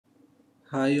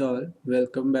Hi all,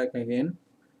 welcome back again.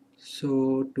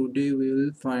 So today we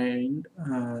will find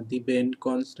the bend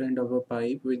constant of a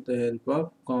pipe with the help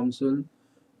of COMSOL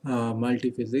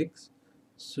multiphysics.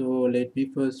 So let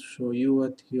me first show you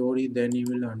a theory, then you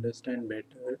will understand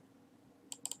better.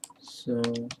 So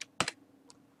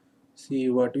see,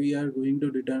 what we are going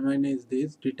to determine is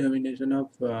this determination of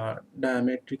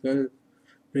diametrical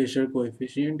pressure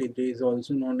coefficient. It is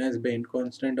also known as bend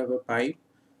constant of a pipe,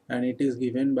 and it is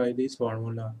given by this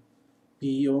formula.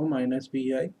 PO minus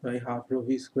PI by half rho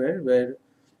V square, where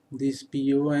this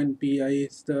PO and PI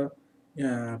is the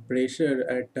pressure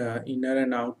at inner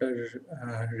and outer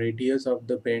radius of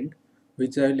the bend,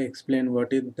 which I'll explain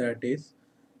what that is.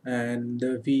 And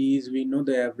the V is, we know,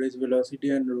 the average velocity,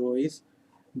 and rho is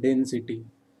density.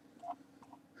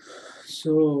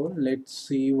 So let's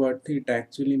see what it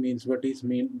actually means, what is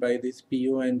meant by this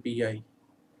PO and PI.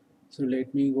 So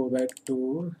let me go back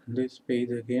to this page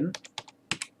again.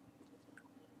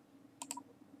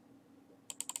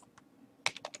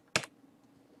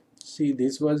 See,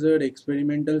 this was an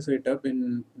experimental setup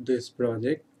in this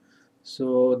project.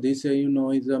 So this is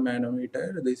a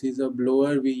manometer. This is a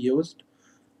blower we used.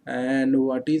 And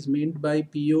what is meant by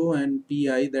PO and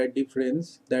PI, that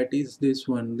difference, that is this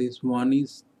one.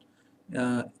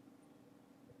 Uh,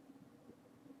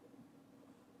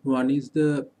 one is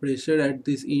the pressure at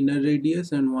this inner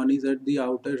radius and one is at the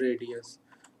outer radius.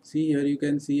 See, here you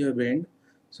can see a bend.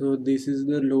 So this is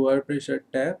the lower pressure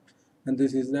tap and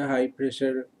this is the high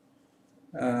pressure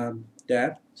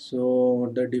tap.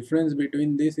 So the difference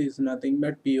between this is nothing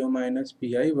but PO minus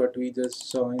PI, what we just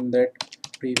saw in that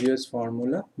previous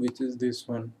formula, which is this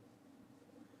one.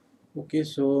 Okay,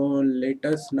 so let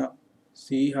us now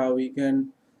see how we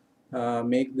can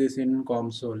make this in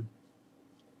COMSOL.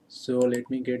 So let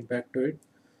me get back to it.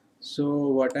 So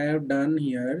what I have done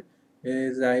here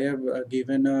is I have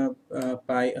given a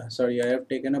pipe, I have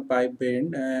taken a pipe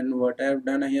bend, and what I have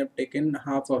done, I have taken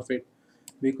half of it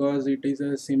because it is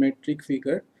a symmetric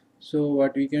figure. So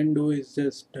what we can do is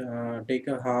just take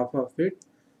a half of it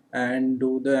and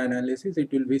do the analysis.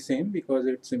 It will be same because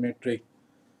it's symmetric.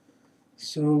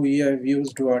 So we have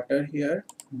used water here,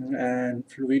 and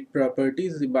fluid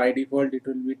properties by default it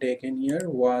will be taken here.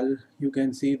 While you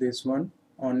can see this one,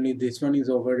 only this one is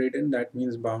overridden, that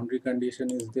means boundary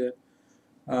condition is there.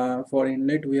 For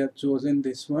inlet we have chosen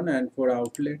this one, and for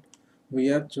outlet we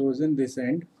have chosen this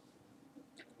end.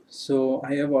 So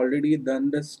I have already done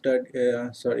the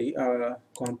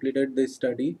completed this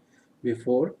study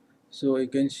before. So you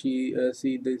can see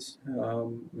this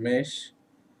mesh,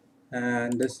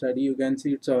 and the study you can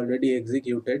see it's already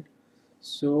executed.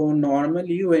 So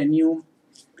normally when you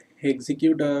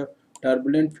execute a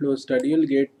turbulent flow study, you'll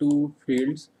get two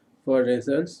fields for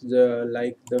results,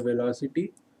 like the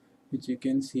velocity, which you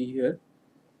can see here.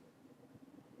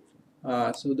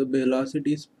 So the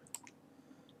velocity is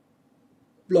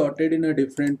plotted in a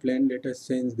different plane. Let us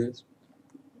change this.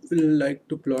 We'll like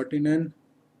to plot in an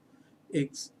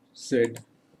XZ,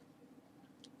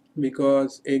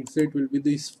 because XZ will be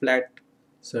this flat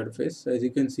surface, as you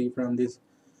can see from this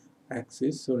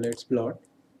axis. So let's plot.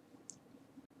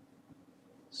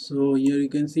 So here you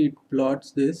can see it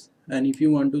plots this, and if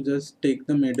you want to just take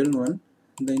the middle one,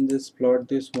 then just plot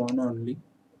this one only,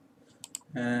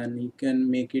 and you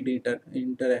can make it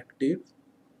interactive.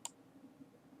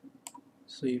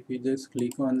 So if you just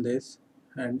click on this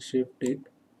and shift it,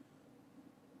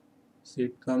 so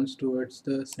it comes towards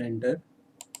the center,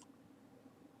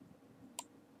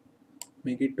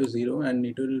 make it to 0, and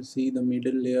it will see the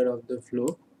middle layer of the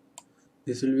flow.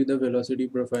 This will be the velocity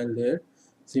profile there.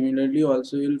 Similarly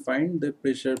also you will find the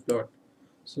pressure plot.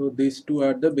 So these two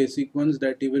are the basic ones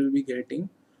that you will be getting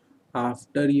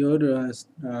after your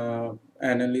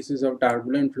analysis of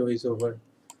turbulent flow is over.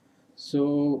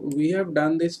 So we have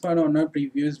done this for on our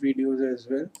previous videos as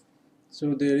well,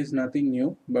 so there is nothing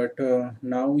new, but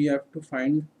now we have to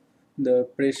find the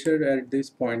pressure at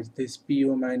this point, this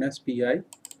PO minus PI,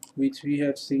 which we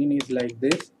have seen is like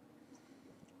this.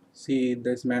 See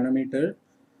this manometer.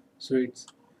 So it's,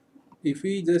 if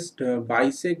we just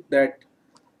bisect that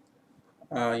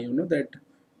that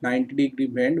 90-degree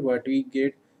bend, what we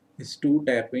get is two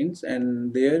tap-ins,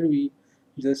 and there we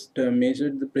just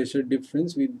measured the pressure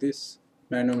difference with this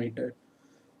manometer.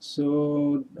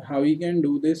 So how we can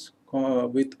do this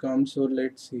with COMSOL,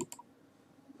 let's see.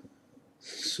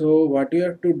 So what you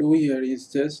have to do here is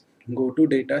just go to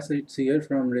datasets here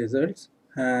from results,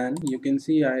 and you can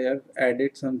see I have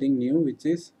added something new, which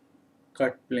is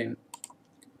cut plane.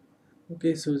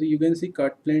 Okay, so you can see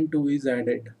cut plane 2 is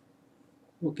added.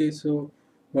 Okay, so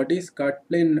what is cut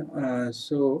plane?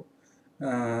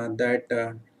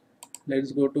 That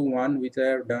let's go to one which I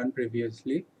have done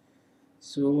previously.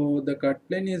 So the cut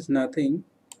plane is nothing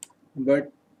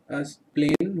but a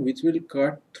plane which will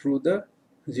cut through the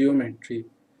geometry.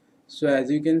 So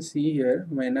as you can see here,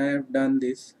 when I have done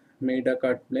this, made a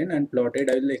cut plane and plotted,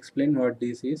 I will explain what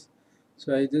this is.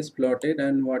 So I just plotted,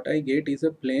 and what I get is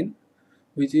a plane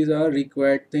which is our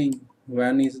required thing.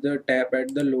 One is the tap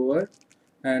at the lower,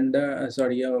 and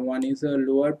one is a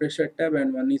lower pressure tap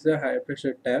and one is a higher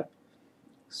pressure tap.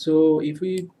 So if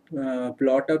we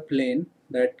plot a plane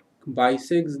that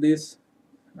bisects this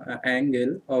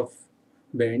angle of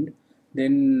bend,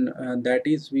 then that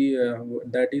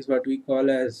is what we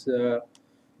call as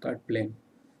cut plane.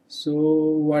 So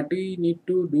what we need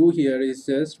to do here is,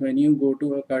 just when you go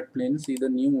to a cut plane, see the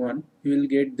new one, you will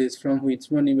get this from which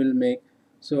one you will make.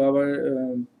 So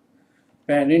our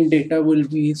parent data will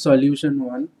be solution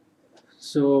 1.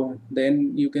 So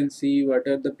then you can see what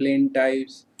are the plane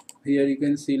types. Here you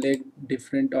can select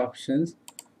different options,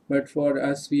 but for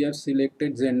us we have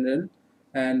selected general,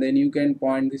 and then you can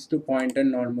point this to point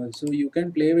and normal. So you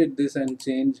can play with this and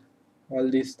change all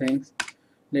these things.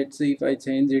 Let's see, if I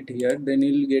change it here, then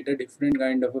you'll get a different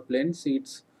kind of a plane. See,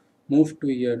 it's moved to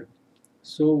here.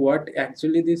 So what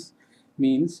actually this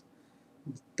means,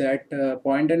 that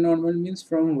point and normal means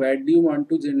from where do you want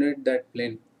to generate that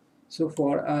plane. So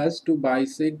for us to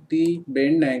bisect the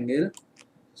bend angle,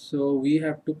 so we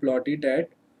have to plot it at,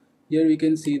 here we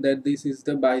can see that this is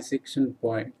the bisection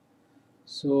point.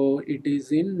 So it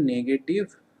is in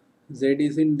negative, z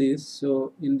is in this,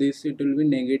 so in this it will be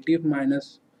negative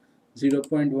minus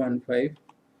 0.15.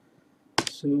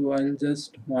 So I'll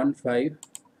just 15,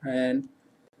 and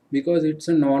because it's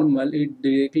a normal, it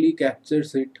directly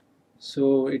captures it,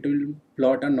 so it will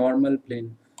plot a normal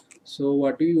plane. So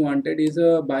what we wanted is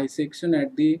a bisection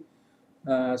at the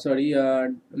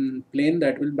plane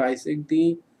that will bisect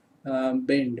the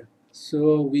bend.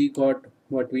 So we got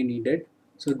what we needed.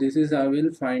 So this is how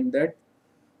we'll find that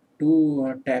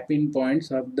two tap-in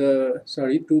points of the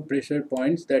two pressure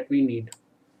points that we need.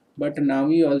 But now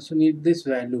we also need this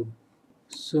value.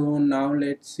 So now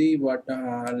let's see what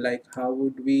how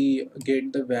would we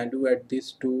get the value at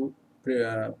these two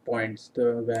points,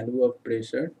 the value of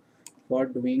pressure. For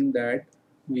doing that,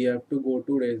 we have to go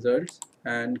to results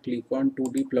and click on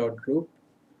 2D plot group.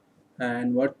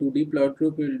 And what 2D plot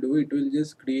group will do, it will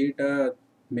just create a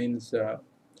means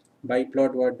by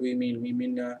plot, what we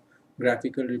mean a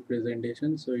graphical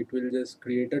representation. So it will just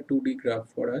create a 2D graph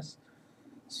for us.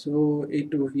 So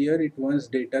here it wants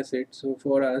data set. So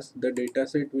for us the data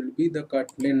set will be the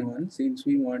cut plane one, since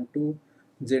we want to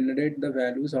generate the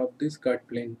values of this cut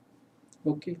plane.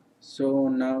 Okay, so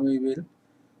now we will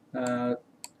uh,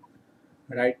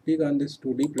 right click on this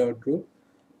 2D plot group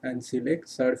and select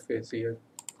surface here.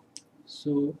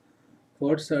 So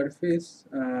for surface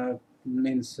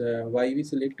why we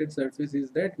selected surface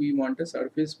is that we want a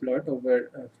surface plot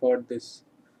over for this.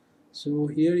 So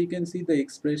here you can see the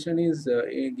expression is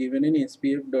given in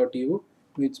SPF.u,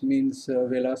 which means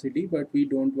velocity, but we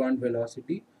don't want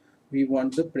velocity, we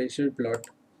want the pressure plot.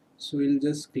 So we'll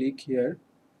just click here,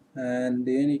 and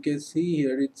then you can see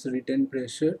here it's written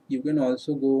pressure. You can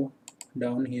also go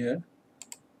down here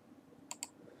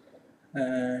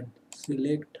and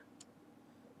select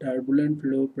turbulent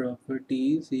flow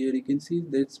properties. Here you can see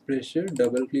this pressure,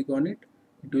 double click on it,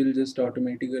 it will just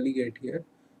automatically get here,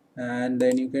 and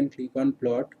then you can click on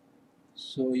plot.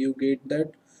 So you get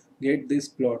this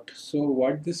plot. So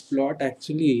what this plot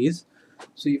actually is,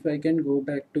 so if I can go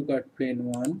back to cut plane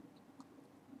 1,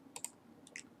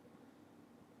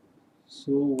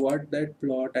 so what that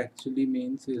plot actually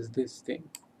means is this thing.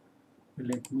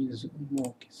 Let me zoom.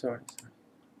 Okay, sorry.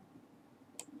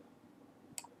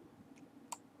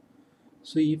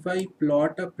 So if I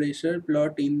plot a pressure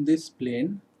plot in this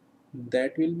plane,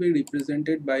 that will be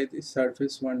represented by the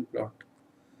surface 1 plot.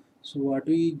 So what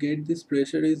we get this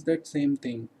pressure is that same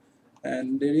thing.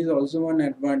 And there is also one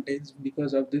advantage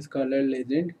because of this color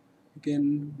legend. You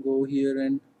can go here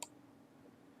and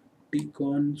click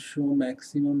on show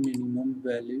maximum minimum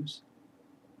values,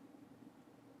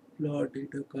 plot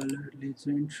data color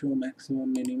legend, show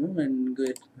maximum minimum, and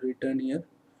get return here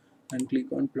and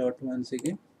click on plot once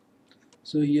again.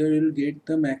 So here you'll get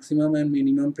the maximum and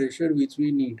minimum pressure which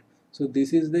we need. So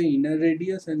this is the inner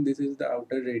radius and this is the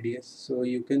outer radius. So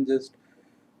you can just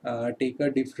take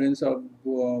a difference of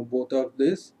both of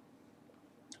this.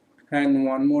 And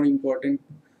one more important,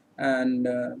 and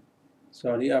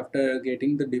after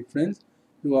getting the difference,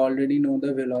 you already know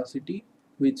the velocity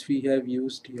which we have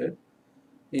used here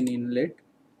in inlet.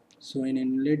 So in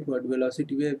inlet, what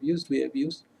velocity we have used? We have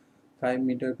used 5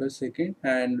 meter per second,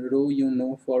 and rho you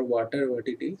know for water what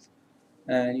it is,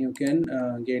 and you can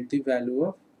get the value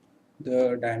of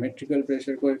the diametrical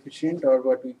pressure coefficient, or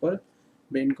what we call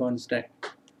bend constant.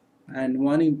 And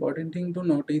one important thing to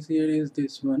notice here is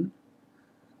this one,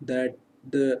 that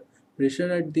the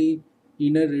pressure at the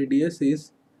inner radius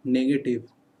is negative.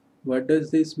 What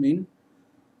does this mean?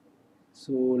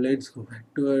 So let's go back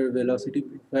to our velocity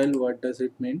profile. What does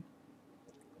it mean?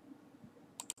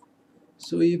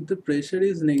 So if the pressure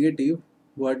is negative,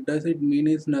 what does it mean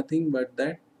is nothing but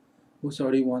that, oh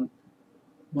sorry, one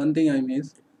thing I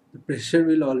missed. The pressure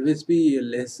will always be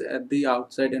less at the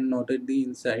outside and not at the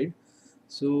inside.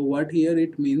 So what here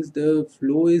it means, the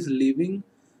flow is leaving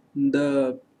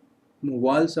the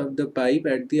walls of the pipe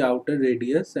at the outer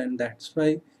radius, and that's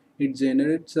why it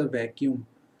generates a vacuum,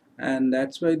 and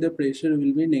that's why the pressure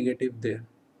will be negative there.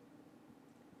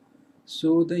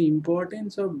 So the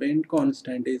importance of bend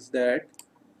constant is that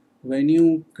when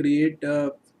you create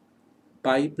a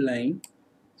pipeline,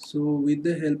 so with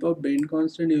the help of bend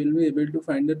constant you will be able to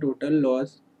find the total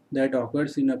loss that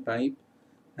occurs in a pipe,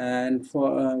 and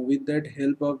for with that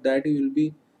help of that you will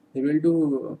be able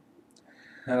to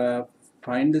uh,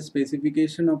 find the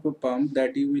specification of a pump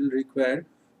that you will require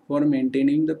for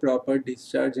maintaining the proper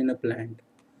discharge in a plant.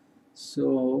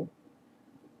 So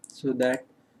that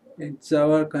it's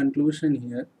our conclusion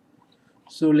here.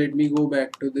 So let me go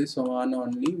back to this one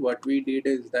only. What we did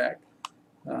is that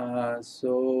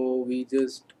so we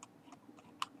just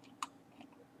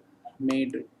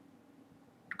made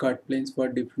cut planes for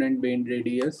different bend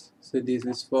radius. So this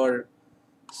is for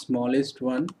smallest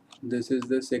one, this is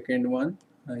the second one.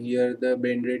 Here the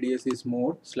bend radius is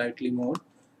more, slightly more,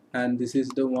 and this is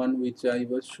the one which I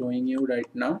was showing you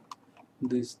right now.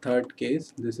 This third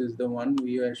case, this is the one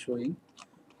we are showing,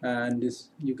 and this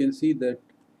you can see that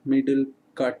middle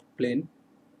cut plane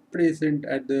present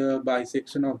at the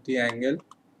bisection of the angle,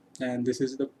 and this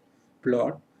is the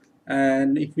plot.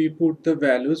 And if we put the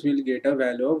values, we'll get a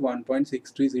value of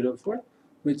 1.6304,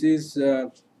 which is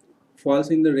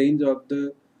falls in the range of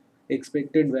the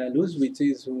expected values, which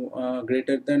is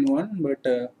greater than 1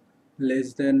 but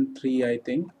less than 3, I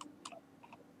think.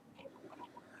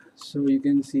 So you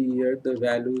can see here the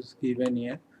values given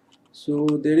here. So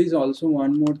there is also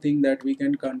one more thing that we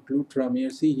can conclude from here.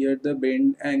 See here, the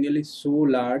bend angle is so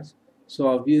large, so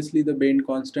obviously the bend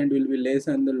constant will be less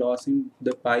and the loss in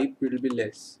the pipe will be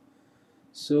less.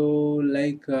 So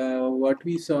like what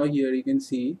we saw here, you can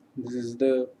see this is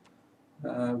the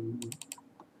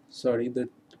sorry, the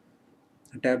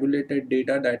tabulated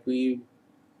data that we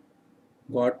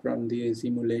got from the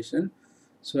simulation.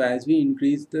 So as we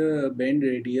increase the bend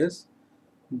radius,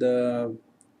 the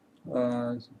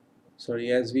uh,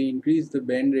 as we increase the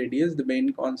bend radius, the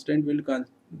bend constant will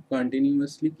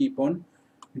continuously keep on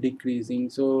decreasing.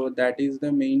 So that is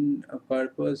the main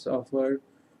purpose of our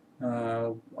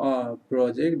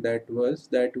project, that was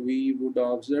that we would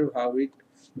observe how it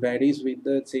varies with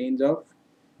the change of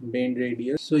bend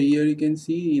radius. So here you can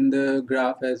see in the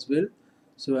graph as well.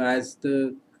 So as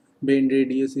the bend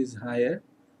radius is higher,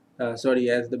 as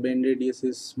the bend radius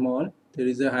is small, there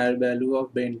is a higher value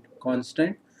of bend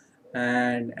constant,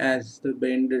 and as the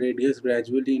bend radius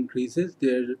gradually increases,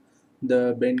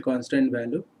 the bend constant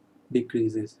value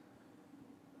decreases.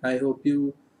 I hope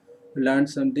you learned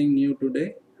something new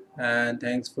today, and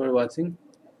thanks for watching.